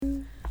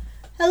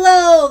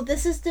Hello,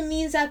 this is the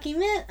Miyazaki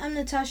Minute. I'm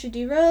Natasha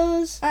D.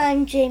 Rose.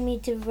 I'm Jamie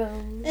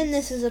DeRose. And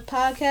this is a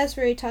podcast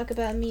where we talk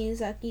about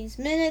Miyazaki's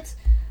minutes.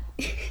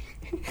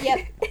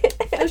 Yep.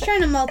 I was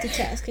trying to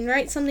multitask and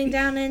write something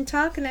down and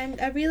talk, and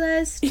I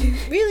realized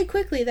really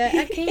quickly that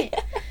I can't.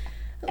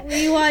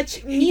 We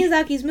watch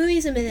Miyazaki's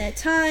movies a minute at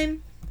a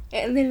time.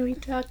 And then we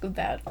talk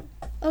about them.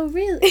 Oh,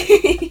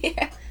 really?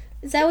 Yeah.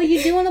 Is that what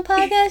you do on a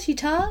podcast? You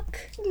talk?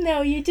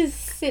 No, you just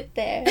sit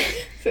there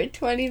for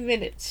 20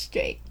 minutes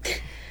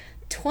straight.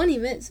 20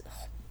 minutes?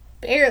 Oh,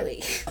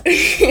 barely.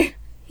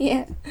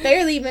 Yeah.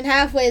 Barely even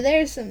halfway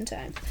there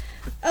sometimes.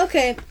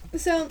 Okay,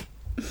 so,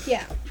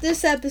 yeah.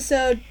 This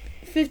episode,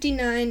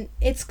 59,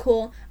 it's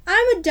cool.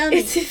 I'm a dummy.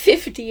 It's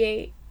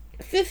 58.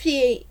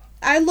 58.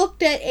 I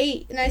looked at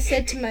 8 and I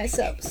said to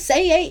myself,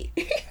 say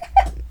 8.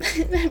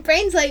 My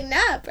brain's like,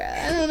 nah, bro.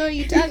 I don't know what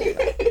you're talking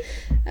about.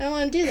 I don't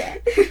want to do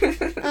that.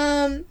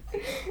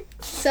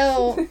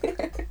 So,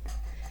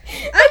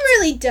 I'm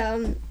really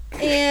dumb.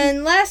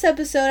 And last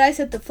episode, I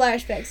said the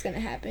flashback's gonna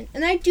happen.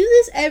 And I do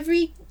this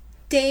every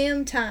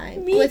damn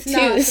time. Me with too,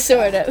 Nausicaa.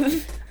 sort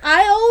of.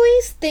 I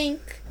always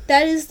think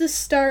that is the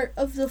start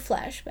of the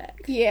flashback.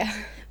 Yeah.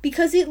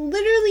 Because it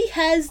literally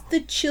has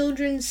the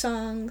children's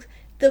songs,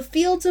 the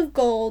fields of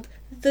gold,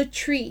 the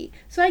tree.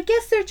 So I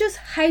guess they're just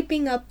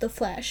hyping up the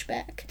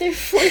flashback. They're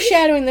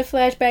foreshadowing the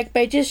flashback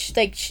by just,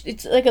 like,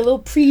 it's like a little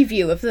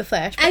preview of the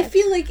flashback. I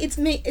feel like it's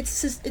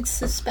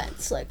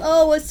suspense. Like,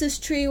 oh, what's this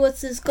tree?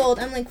 What's this gold?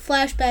 I'm like,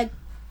 flashback,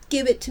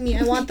 give it to me.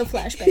 I want the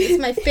flashback. It's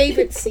my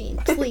favorite scene.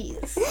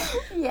 Please.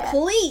 Yeah.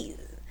 Please.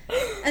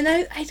 And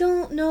I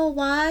don't know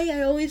why.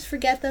 I always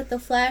forget that the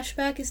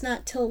flashback is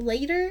not till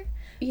later.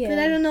 Yeah. But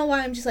I don't know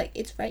why. I'm just like,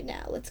 it's right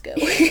now. Let's go.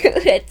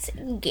 Let's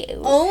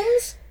go.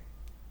 Ohms,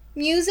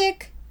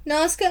 music,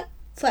 Nausicaa,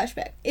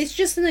 flashback. It's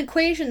just an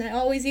equation that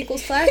always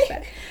equals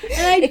flashback.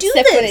 And I do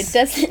Except when this it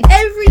doesn't.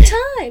 every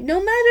time.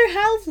 No matter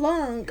how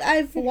long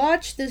I've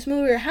watched this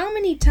movie or how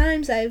many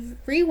times I've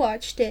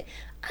rewatched it,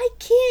 I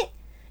can't.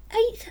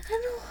 I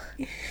don't know.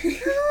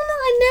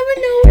 I never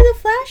know where the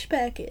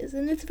flashback is,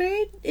 and it's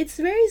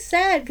very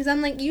sad because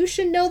I'm like, you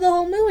should know the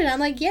whole movie. And I'm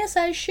like, yes,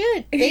 I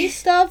should,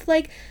 based off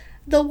like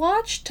the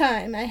watch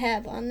time I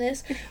have on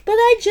this. But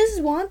I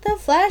just want the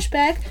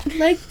flashback,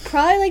 like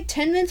probably like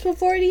 10 minutes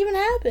before it even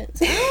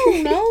happens. I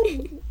don't know.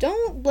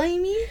 Don't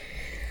blame me.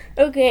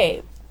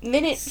 Okay,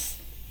 minutes.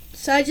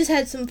 So I just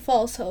had some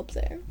false hope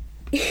there.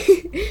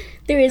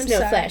 There is I'm no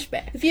sorry.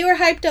 flashback. If you were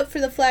hyped up for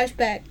the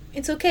flashback,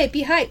 it's okay.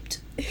 Be hyped.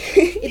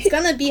 It's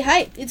gonna be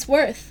hyped. It's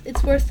worth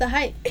the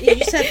hype. You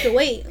just have to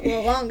wait a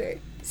little longer.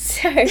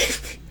 Sorry.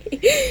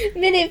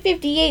 Minute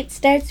 58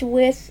 starts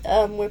with,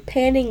 we're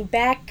panning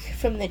back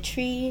from the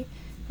tree,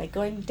 like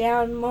going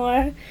down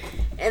more.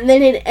 And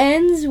then it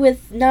ends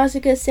with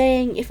Nausicaa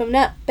saying, if I'm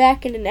not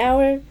back in an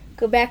hour,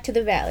 go back to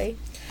the valley.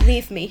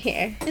 Leave me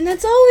here. And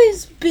that's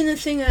always been a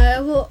thing I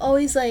will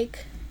always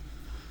like,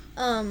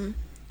 you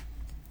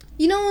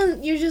know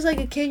when you're just like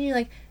a kid and you're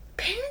like,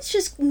 parents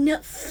just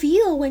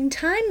feel when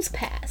time's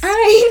pass. How do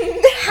you know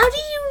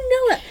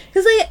that?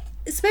 Because, like,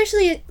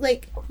 especially,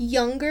 like,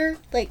 younger,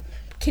 like,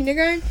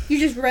 kindergarten, you're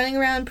just running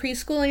around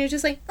preschool and you're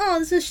just like, oh,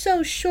 this is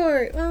so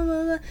short, blah,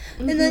 blah, blah.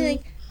 Mm-hmm. And then,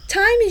 like,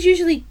 time is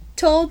usually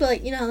told, but,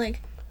 like, you know,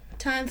 like,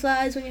 time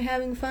flies when you're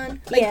having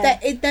fun. Like, yeah.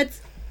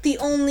 That's the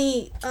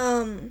only,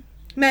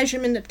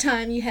 measurement of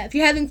time you have. If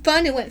you're having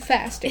fun, it went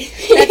faster.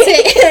 That's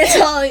it. That's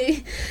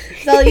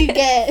all you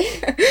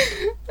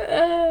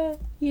get.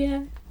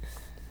 Yeah.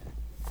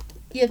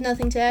 You have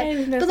nothing to add? I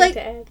have nothing but, like,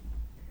 to add.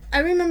 I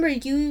remember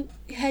you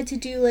had to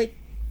do, like,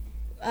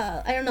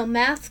 I don't know,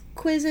 math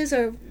quizzes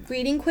or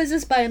reading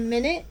quizzes by a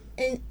minute,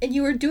 and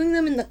you were doing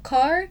them in the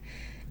car.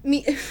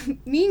 Me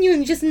and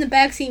you just in the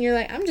backseat, and you're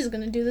like, I'm just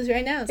going to do this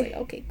right now. I was like,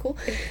 okay, cool.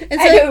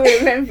 And so, I don't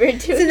remember doing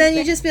so then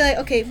you just be like,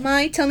 okay,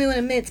 Mai, tell me when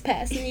a minute's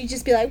passed. And you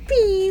just be like,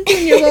 beep,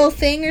 doing your little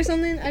thing or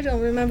something. I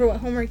don't remember what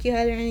homework you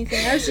had or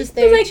anything. I was just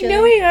there like, chilling.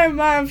 knowing our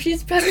mom,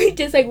 she's probably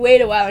just like, wait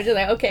a while, and she's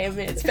like, okay, a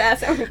minute's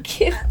passed, I'm gonna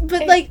get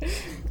But, like,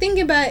 think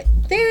about it.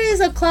 There is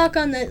a clock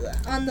on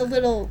the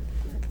little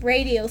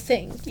radio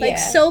thing, like,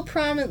 so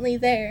prominently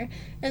there.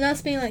 And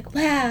us being like,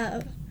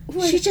 wow,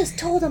 she just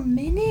told a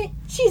minute?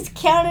 She's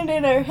counted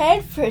in her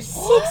head for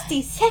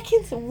 60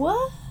 seconds.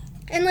 What?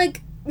 And,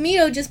 like,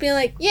 Mito just being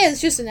like, yeah,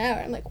 it's just an hour.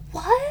 I'm like,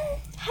 what?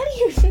 How do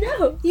you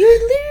know? You're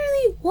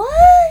literally,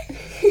 what?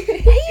 How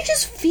do you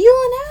just feel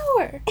an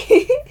hour?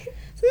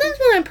 Sometimes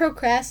when I'm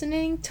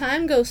procrastinating,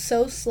 time goes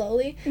so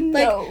slowly.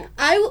 No.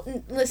 Like,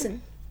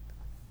 listen,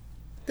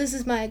 this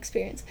is my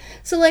experience.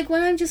 So, like,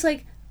 when I'm just,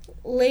 like,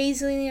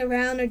 lazily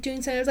around or doing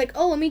something, I was like,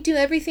 oh, let me do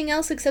everything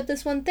else except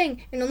this one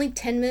thing. And only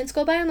 10 minutes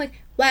go by. I'm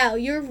like, wow,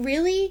 you're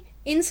really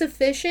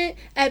insufficient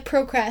at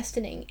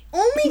procrastinating.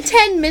 Only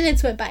 10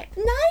 minutes went by.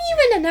 Not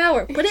even an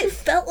hour, but it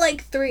felt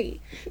like 3.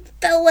 It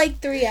felt like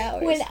 3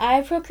 hours. When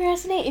I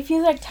procrastinate, it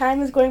feels like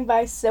time is going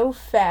by so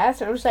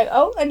fast. I'm just like,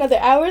 oh, another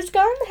hour's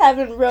gone?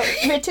 Haven't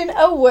written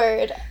a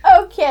word.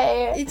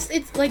 Okay.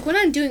 It's like when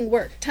I'm doing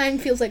work, time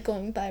feels like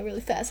going by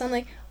really fast. I'm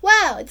like,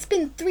 wow, it's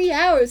been 3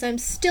 hours. I'm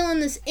still in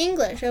this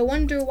English. I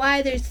wonder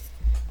why there's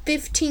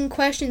 15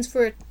 questions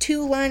for a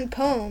 2-line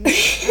poem.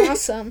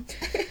 Awesome.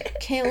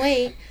 Can't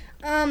wait.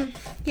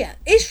 Yeah,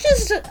 it's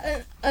just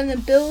an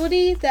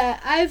ability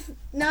that I've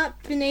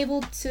not been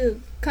able to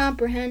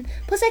comprehend.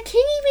 Plus, I can't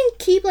even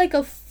keep like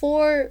a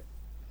 4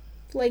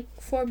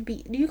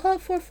 beat. Do you call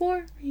it 4/4?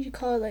 Or do you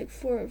call it like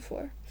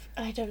 4/4?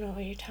 I don't know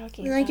what you're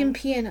talking about. Like in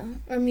piano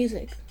or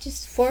music.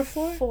 Just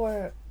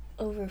 4/4?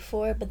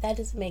 4/4, but that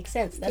doesn't make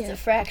sense. That's a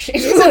fraction.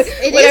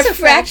 It what is are a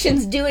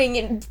fractions doing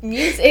in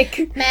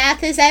music?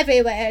 Math is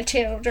everywhere,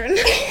 children.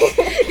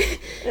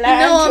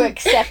 Learn to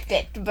accept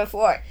it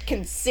before it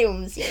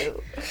consumes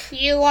you.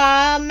 You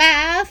are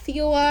math.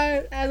 You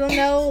are, I don't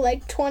know,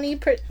 like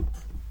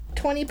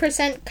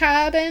 20%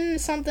 carbon,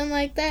 something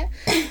like that.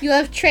 You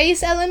have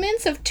trace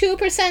elements of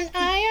 2%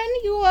 iron.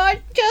 You are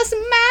just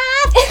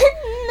math.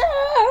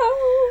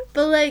 No.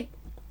 But like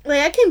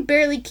I can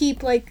barely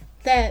keep like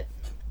that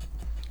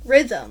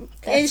rhythm.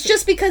 And it's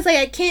just because like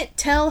I can't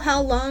tell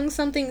how long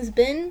something's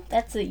been.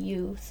 That's a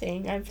you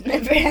thing. I've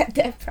never had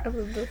that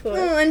problem before.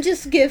 Oh, I'm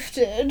just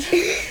gifted.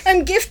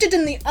 I'm gifted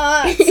in the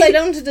arts. I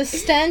don't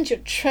understand your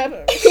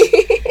troubles.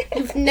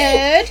 You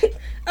nerd.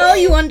 All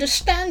you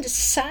understand is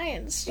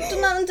science. You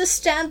do not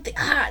understand the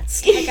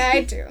arts like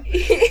I do.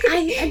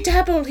 I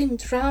dabble in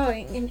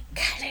drawing and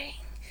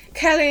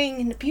coloring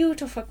in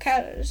beautiful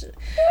colors.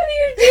 What are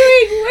you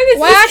doing? What is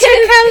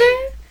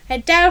watercolor? I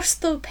douse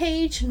the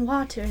page in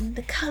water and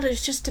the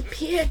colors just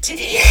appear to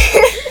me.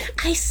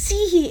 I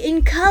see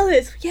in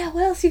colors. Yeah,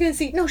 what else are you gonna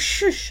see? No,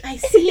 shush. I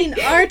see in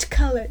art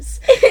colors.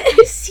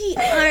 I see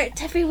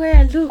art everywhere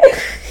I look.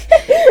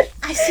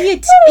 I see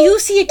it. You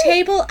see a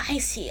table. I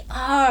see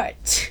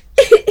art.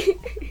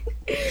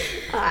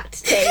 Art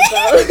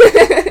table.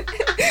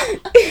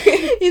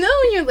 You know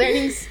when you're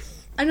learning,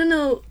 I don't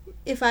know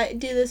if I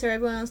do this or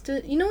everyone else do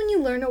it. You know when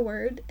you learn a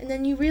word and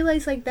then you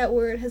realize like that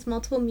word has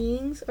multiple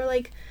meanings, or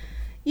like,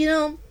 you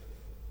know,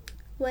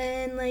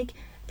 when like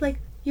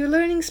you're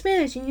learning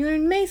Spanish and you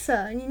learn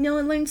mesa and you know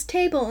it learns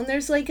table and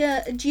there's like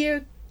a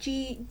geographic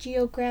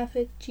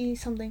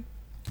something.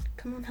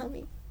 Come on, help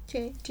me.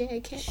 I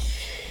can't.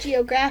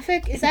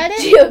 Geographic, is that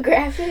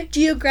it?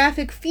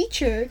 Geographic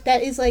feature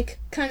that is like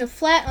kind of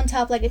flat on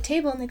top like a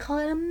table, and they call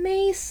it a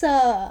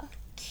mesa.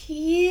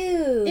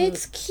 Cute.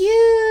 It's cute.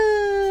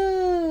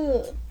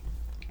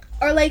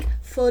 Or like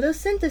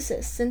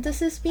photosynthesis.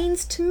 Synthesis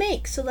means to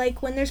make. So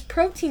like when there's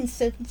protein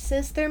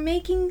synthesis, they're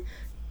making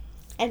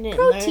proteins.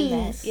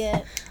 Learn that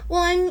yet.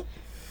 Well, I'm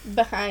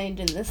behind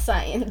in the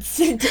science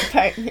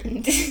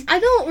department. I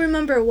don't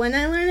remember when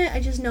I learned it. I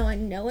just know I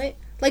know it.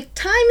 Like,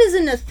 time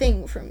isn't a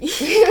thing for me.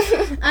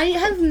 I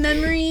have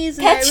memories,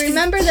 and I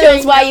remember that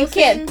shows why you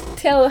can't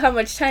tell how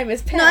much time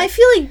has passed. No, I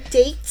feel like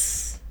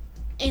dates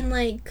and,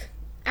 like,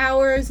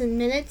 hours and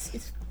minutes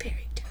is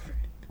very different.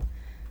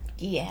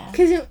 Yeah.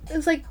 Because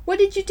it's like, what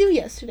did you do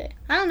yesterday?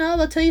 I don't know.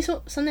 I'll tell you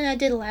something I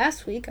did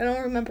last week. I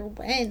don't remember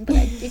when, but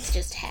it's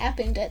just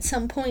happened at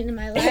some point in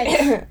my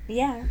life.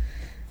 Yeah.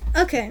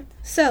 Okay,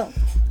 so,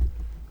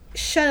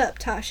 shut up,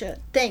 Tasha.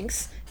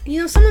 Thanks.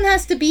 You know, someone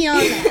has to be on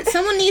that.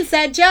 Someone needs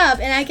that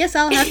job, and I guess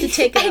I'll have to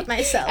take it up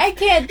myself. I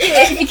can't do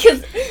it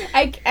because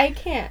I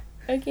can't.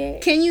 Okay.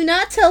 Can you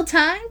not tell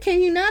time?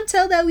 Can you not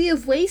tell that we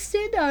have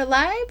wasted our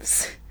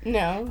lives?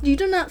 No. You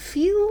do not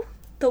feel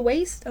the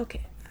waste?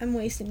 Okay, I'm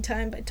wasting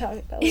time by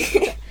talking about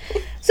it.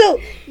 So,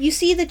 you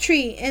see the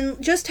tree,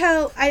 and just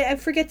how, I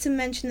forget to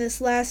mention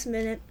this last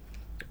minute,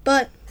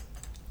 but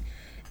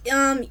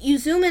you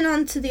zoom in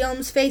onto the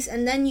Ohm's face,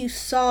 and then you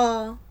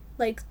saw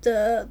like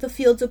the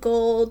fields of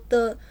gold,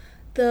 the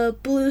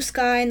blue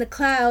sky and the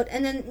cloud,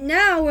 and then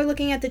now we're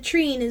looking at the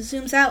tree and it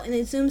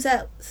zooms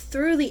out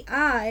through the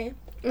eye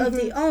of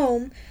the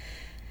Ohm,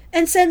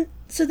 and so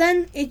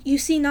then you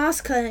see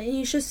Nausicaa, and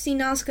you just see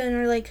Nausicaa in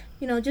her, like,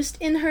 you know, just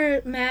in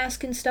her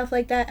mask and stuff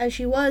like that as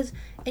she was,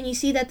 and you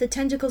see that the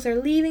tentacles are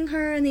leaving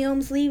her and the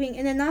Ohm's leaving,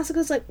 and then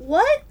Nausicaa's like,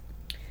 what?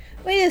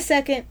 Wait a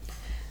second.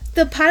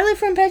 The pilot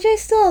from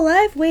Peche's still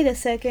alive? Wait a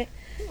second.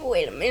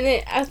 Wait a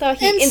minute. I thought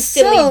he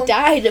instantly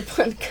died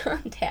upon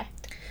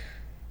contact.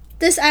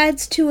 This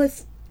adds to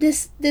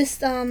this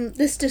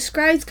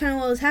describes kind of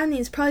what was happening.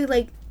 It's probably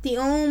like the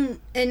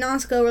Ohm and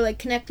Nausicaa were like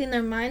connecting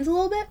their minds a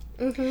little bit.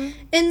 Mm-hmm.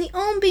 And the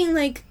Ohm being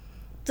like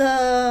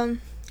the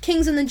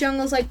kings in the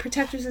jungles, like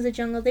protectors of the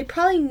jungle, they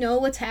probably know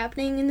what's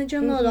happening in the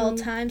jungle at all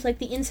times. Like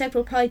the insect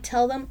will probably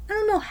tell them. I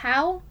don't know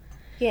how.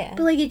 Yeah.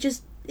 But like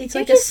it's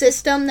like a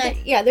system that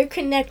they're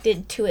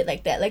connected to it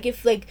like that. Like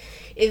if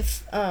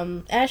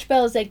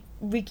Ashbel is like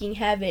wreaking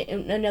havoc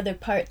in another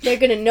part, they're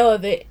gonna know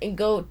of it and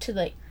go to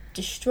like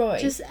destroy.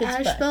 Just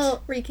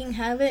Ashbel wreaking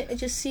havoc. I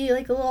just see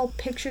like a little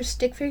picture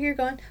stick figure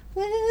going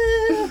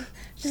woo,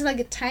 just like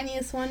a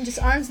tiniest one,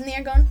 just arms in the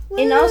air going woo.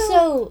 And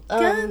also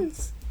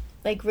guns.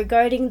 Like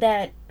regarding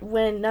that,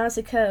 when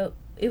Nausicaa,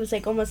 it was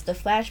like almost the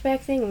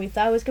flashback thing, and we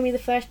thought it was gonna be the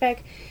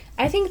flashback.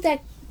 I think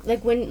that.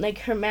 Like, when, like,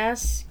 her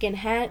mask and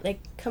hat,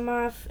 like, come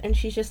off and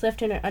she's just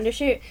left in her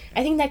undershirt,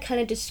 I think that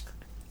kind of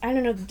I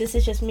don't know, this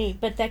is just me,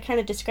 but that kind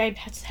of described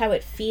how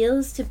it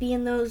feels to be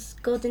in those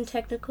golden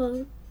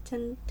tentacles.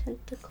 Mm-hmm.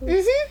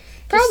 Probably.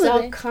 Just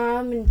all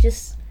calm and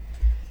just,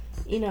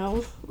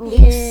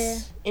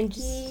 loose and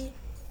just...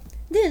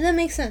 Yeah, that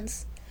makes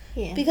sense.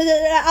 Yeah. Because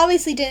it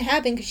obviously didn't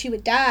happen because she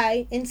would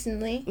die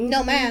instantly. Mm-hmm.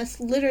 No mask.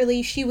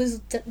 Literally, she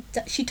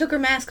took her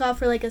mask off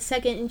for like a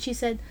second and she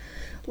said,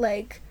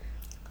 like,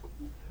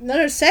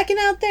 another second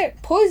out there?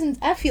 Poison.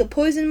 I feel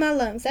poison in my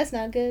lungs. That's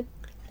not good.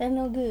 That's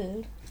no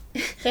good.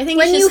 So I think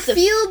when you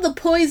feel the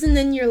poison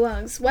in your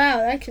lungs.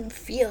 Wow, I can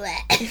feel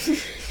that.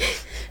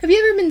 Have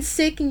you ever been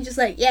sick and you're just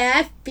like, yeah,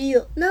 I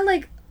feel... Not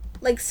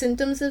like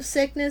symptoms of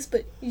sickness,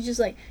 but you just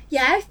like,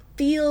 yeah, I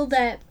feel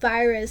that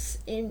virus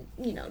in,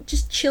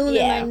 just chilling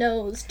in my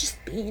nose,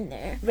 just being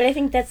there. But I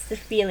think that's the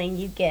feeling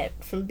you get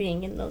from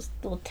being in those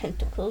little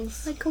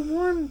tentacles. Like a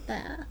warm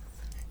bath.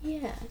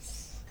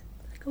 Yes.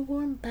 Like a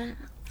warm bath.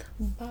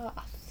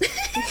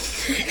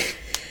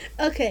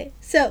 Okay,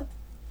 so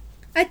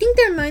I think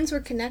their minds were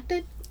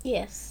connected.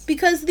 Yes.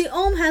 Because the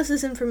Ohm has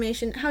this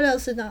information. How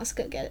else did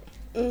Nausicaa get it?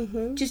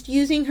 Mm-hmm. Just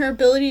using her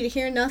ability to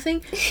hear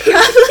nothing?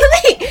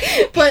 Probably.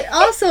 But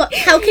also,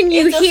 how can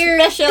you hear...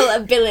 It's a special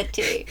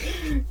ability.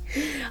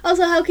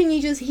 Also, how can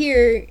you just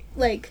hear,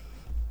 like,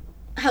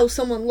 how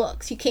someone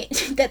looks? You can't.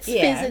 That's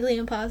physically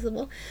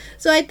impossible.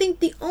 So I think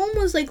the Ohm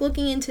was, like,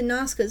 looking into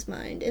Nausicaa's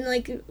mind. And,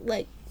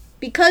 like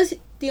because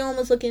the Ohm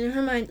was looking in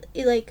her mind,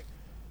 it, like,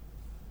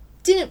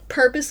 didn't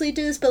purposely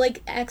do this, but,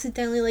 like,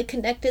 accidentally, like,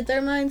 connected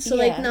their minds. So,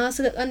 like,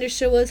 Nausicaa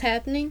understood what was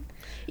happening.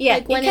 Yeah,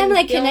 like, it kind of,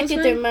 like,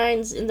 connected their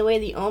minds in the way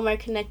the Ohm are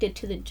connected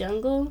to the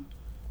jungle.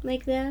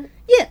 Like that.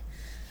 Yeah.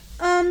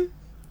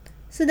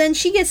 So then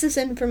she gets this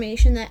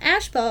information that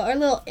Ashbel, our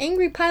little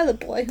angry pilot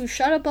boy who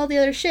shot up all the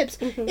other ships,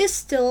 is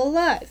still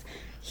alive.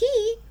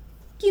 He,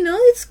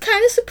 it's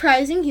kind of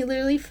surprising. He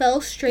literally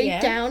fell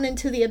straight down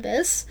into the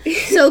abyss.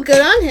 So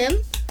good on him.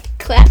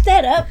 Clap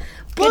that up.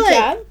 Good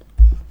job.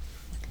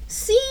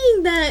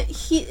 Seeing that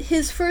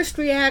his first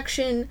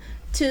reaction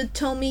to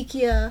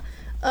Nausicaa,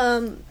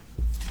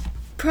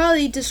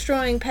 probably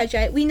destroying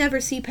Pejite. We never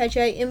see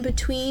Pejite in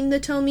between the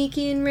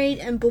Nausicaan raid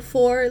and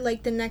before,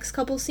 like, the next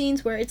couple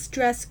scenes where it's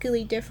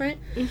drastically different.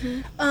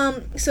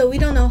 Mm-hmm. So we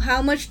don't know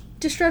how much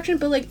destruction,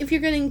 but, like, if you're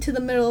getting to the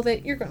middle of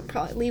it, you're going to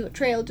probably leave a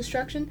trail of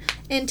destruction.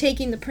 And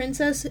taking the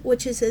princess,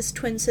 which is his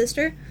twin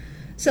sister.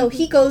 So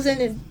he goes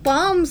in and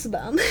bombs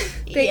them,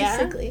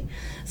 basically. Yeah.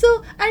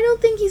 So I don't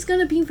think he's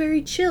going to be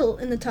very chill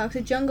in the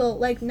toxic jungle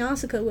like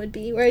Nausicaa would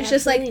be, where it's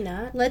Absolutely just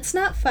like, not. Let's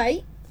not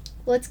fight.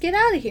 Let's get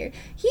out of here.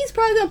 He's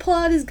probably going to pull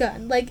out his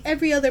gun, like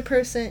every other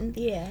person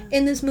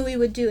in this movie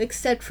would do,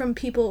 except from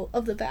people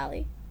of the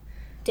valley.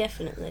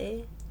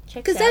 Definitely.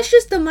 Because that's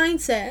just the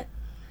mindset.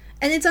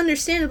 And it's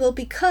understandable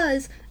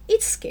because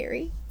it's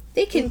scary.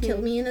 They can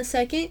kill me in a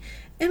second.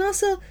 And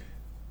also,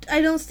 I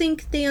don't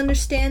think they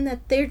understand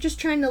that they're just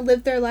trying to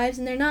live their lives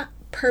and they're not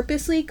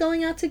purposely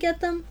going out to get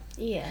them.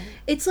 Yeah.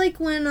 It's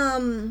like when, I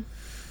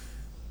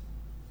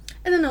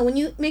don't know, when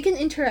you make an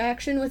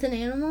interaction with an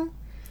animal.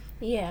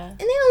 Yeah.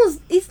 An animal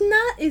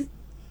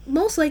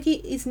most likely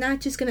it's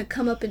not just going to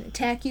come up and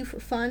attack you for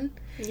fun.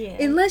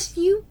 Yeah. Unless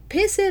you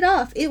piss it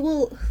off. It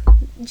will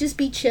just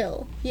be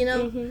chill,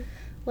 Mm-hmm.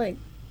 Like,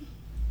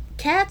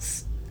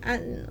 cats, I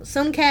don't know,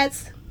 some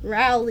cats,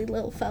 rowdy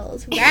little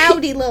fellas.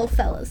 Rowdy little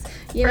fellas.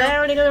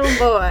 Rowdy little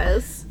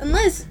boys.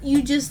 Unless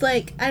you just,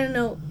 like, I don't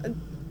know,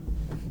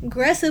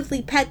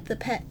 aggressively pet the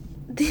pet.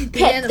 The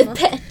pet animal. the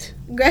pet.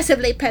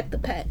 Aggressively pet the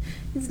pet.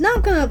 It's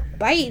not going to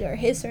bite or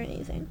hiss or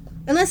anything.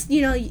 Unless,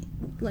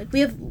 like,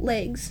 we have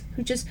Legs,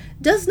 who just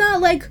does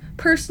not like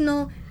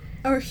personal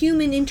or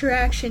human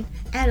interaction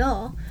at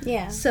all.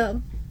 Yeah.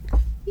 So,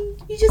 you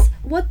just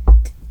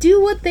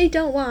do what they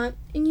don't want,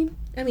 and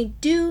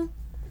do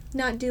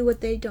not do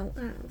what they don't.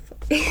 I don't know.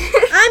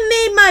 I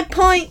made my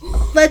point.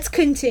 Let's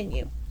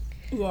continue.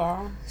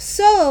 Yeah.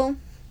 So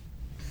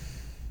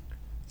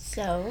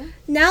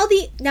now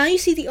you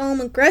see the Ohm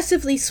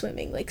aggressively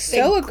swimming, like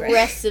so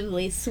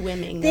aggressively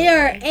swimming. They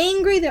are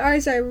angry. Their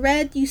eyes are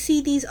red. You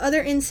see these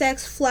other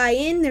insects fly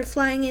in. They're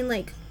flying in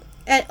like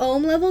at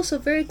Ohm level, so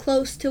very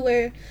close to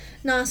where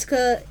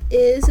Nausicaa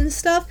is and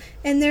stuff.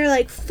 And they're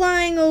like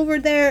flying over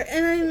there.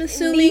 And I'm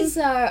assuming these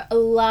are a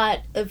lot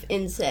of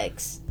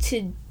insects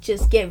to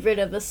just get rid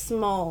of a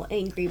small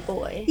angry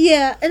boy.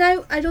 Yeah, and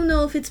I don't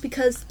know if it's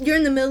because you're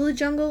in the middle of the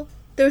jungle.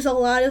 There's a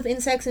lot of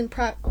insects in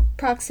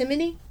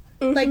proximity.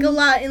 Mm-hmm. Like a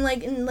lot in I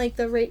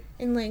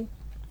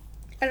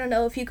don't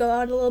know if you go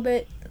out a little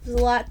bit, there's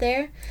a lot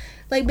there.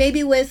 Like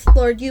maybe with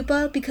Lord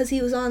Yupa, because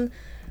he was on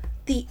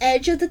the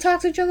edge of the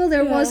toxic jungle,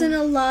 there wasn't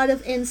a lot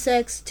of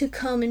insects to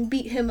come and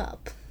beat him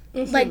up.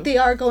 Mm-hmm. Like they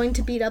are going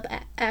to beat up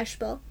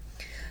Ashbel.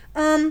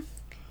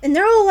 And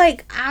they're all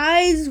like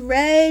eyes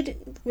red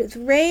with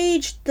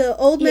rage. The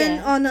old men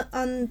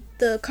on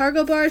the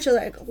cargo barge are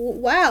like,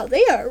 wow,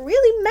 they are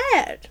really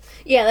mad.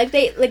 Yeah, like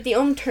the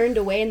Ohm turned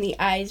away and the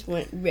eyes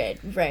went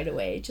red right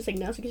away. Just like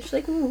Nausicaa, just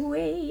like,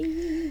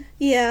 wait.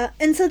 Yeah,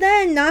 and so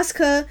then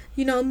Nausicaa,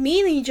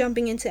 immediately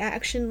jumping into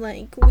action,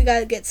 like, we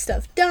gotta get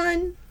stuff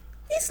done.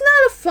 It's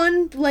not a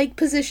fun, like,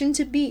 position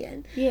to be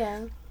in.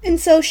 Yeah. And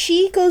so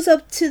she goes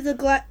up to the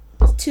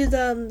to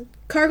the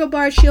cargo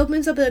barge. She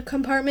opens up a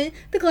compartment.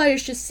 The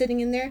glider's just sitting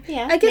in there.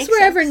 Yeah, I guess makes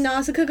wherever sense.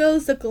 Nausicaa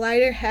goes, the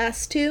glider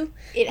has to.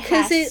 It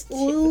has Because it to.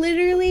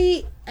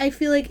 literally, I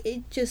feel like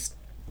it just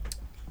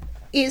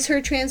is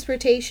her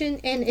transportation,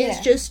 and it's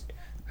Yeah. just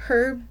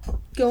her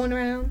going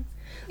around.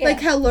 Yeah.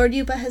 Like how Lord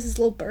Yuba has his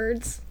little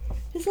birds.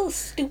 These little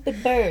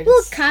stupid birds.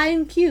 Little Kai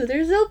and Q.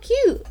 They're so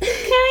cute.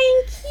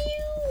 Kind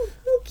cute.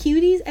 Little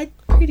cuties. I'm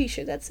pretty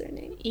sure that's their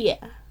name. Yeah.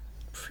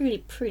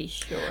 Pretty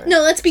sure.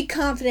 No, let's be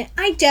confident.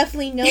 I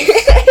definitely know.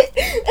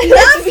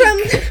 Not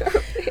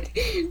from...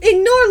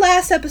 Ignore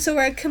last episode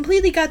where I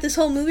completely got this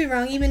whole movie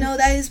wrong, even though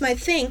that is my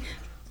thing.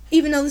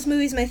 Even though this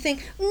movie's my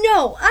thing.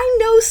 No, I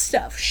know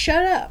stuff.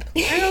 Shut up.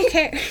 I don't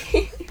care.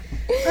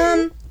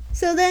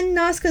 So then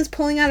Nausicaa's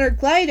pulling out her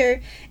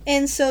glider,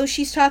 and so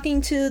she's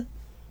talking to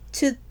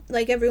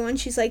like everyone.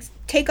 She's like,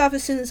 take off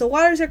as soon as the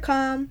waters are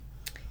calm,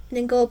 and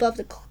then go above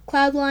the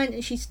cloud line.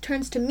 And she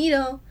turns to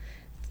Mito,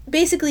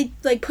 basically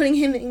like putting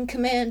him in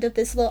command of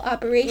this little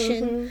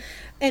operation,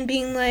 and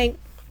being like,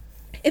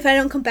 if I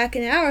don't come back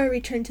in an hour,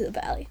 return to the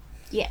valley.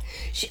 Yeah,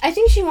 I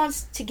think she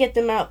wants to get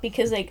them out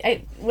because, like,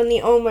 when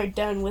the Ohm are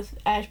done with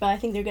Ashbel, I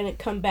think they're gonna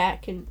come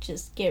back and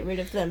just get rid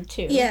of them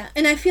too. Yeah,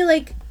 and I feel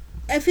like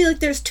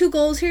there's two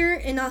goals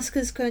here, and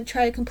Nausicaa's gonna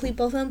try to complete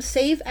both of them.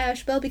 Save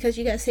Ashbel, because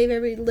you gotta save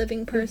every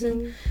living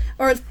person,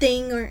 or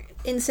thing, or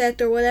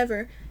insect, or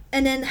whatever,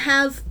 and then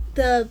have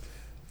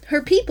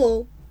her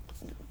people,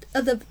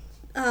 of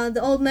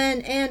the old man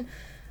and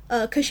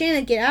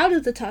Kashana get out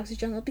of the toxic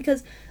jungle,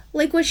 because.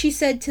 Like what she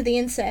said to the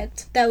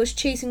insect that was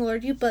chasing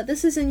Lord Yupa,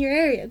 this isn't your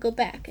area, go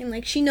back. And,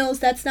 like, she knows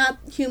that's not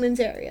humans'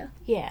 area.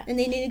 Yeah. And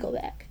they need to go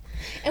back.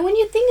 And when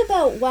you think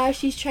about why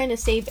she's trying to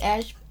save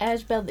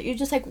Ashbel, you're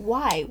just like,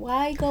 why?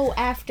 Why go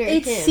after him?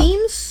 It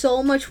seems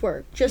so much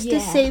work just to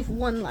Yeah. save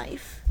one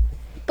life.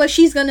 But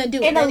she's gonna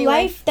do it and anyway. a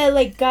life that,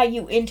 like, got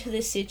you into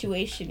this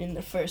situation in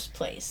the first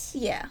place.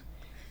 Yeah.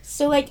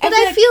 So, like, But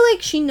I feel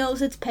like she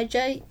knows it's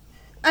Pejite.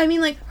 I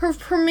mean, like, her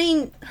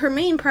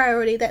main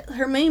priority, that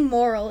her main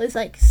moral is,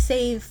 like,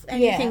 save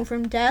anything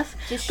from death.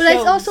 Just but I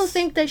shows- also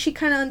think that she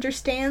kind of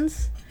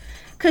understands.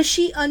 Because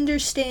she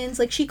understands,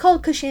 like, she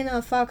called Kashana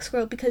a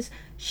foxgirl because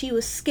she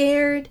was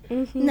scared.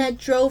 And that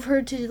drove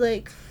her to,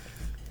 like,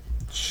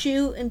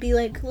 shoot and be,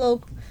 like,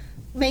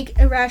 make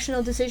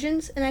irrational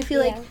decisions. And I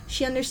feel like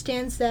she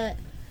understands that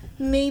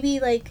maybe,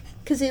 like,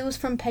 because it was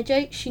from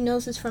Pejite, she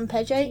knows it's from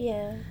Pejite.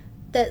 Yeah.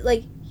 That,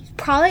 like,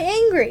 probably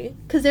angry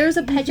because there was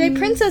a Pejite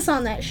princess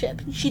on that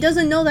ship. She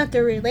doesn't know that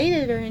they're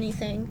related or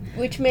anything,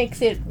 Which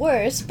makes it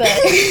worse, but...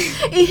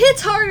 it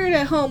hits harder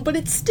at home, but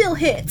it still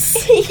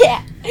hits.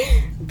 yeah.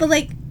 But,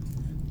 like,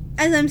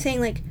 as I'm saying,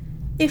 like,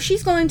 if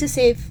she's going to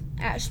save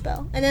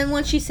Ashbel, and then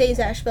once she saves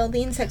Ashbel,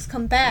 the insects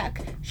come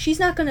back, she's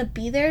not going to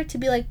be there to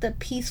be, like, the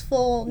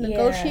peaceful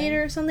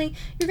negotiator or something.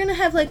 You're going to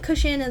have, like,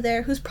 Kashana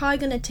there, who's probably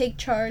going to take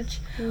charge,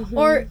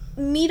 or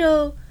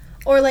Mito,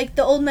 or, like,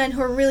 the old men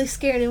who are really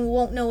scared and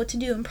won't know what to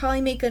do and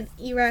probably make an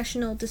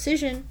irrational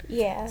decision.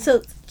 Yeah.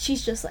 So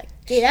she's just like,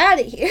 get out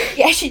of here.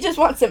 Yeah, she just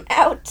wants them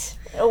out.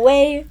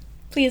 Away.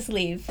 Please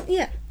leave.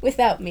 Yeah.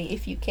 Without me,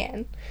 if you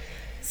can.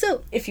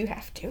 So, If you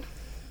have to.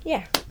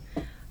 Yeah.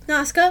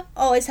 Nausicaa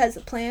always has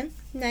a plan.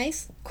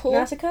 Nice. Cool.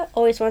 Nausicaa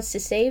always wants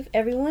to save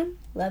everyone.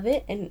 Love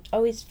it. And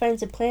always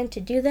finds a plan to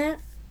do that.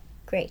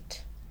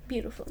 Great.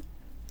 Beautiful.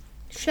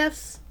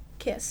 Chef's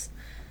kiss.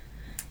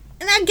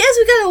 And I guess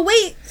we gotta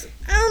wait.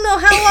 I don't know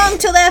how long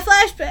till that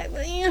flashback,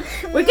 but you know.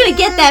 We're gonna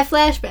get that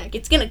flashback.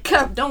 It's gonna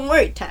come. Don't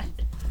worry, Ty.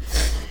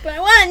 But I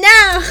want it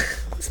now.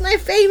 It's my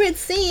favorite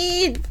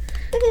scene.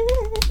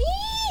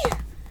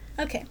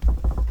 Okay.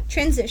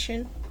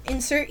 Transition.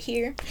 Insert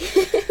here.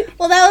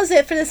 Well, that was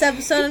it for this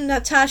episode. I'm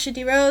Natasha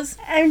DeRose.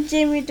 I'm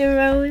Jamie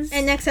DeRose.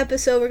 And next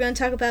episode, we're going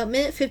to talk about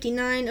minute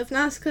 59 of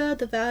Nausicaa,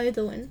 the Valley of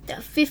the Wind. the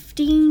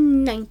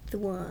 59th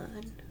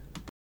one.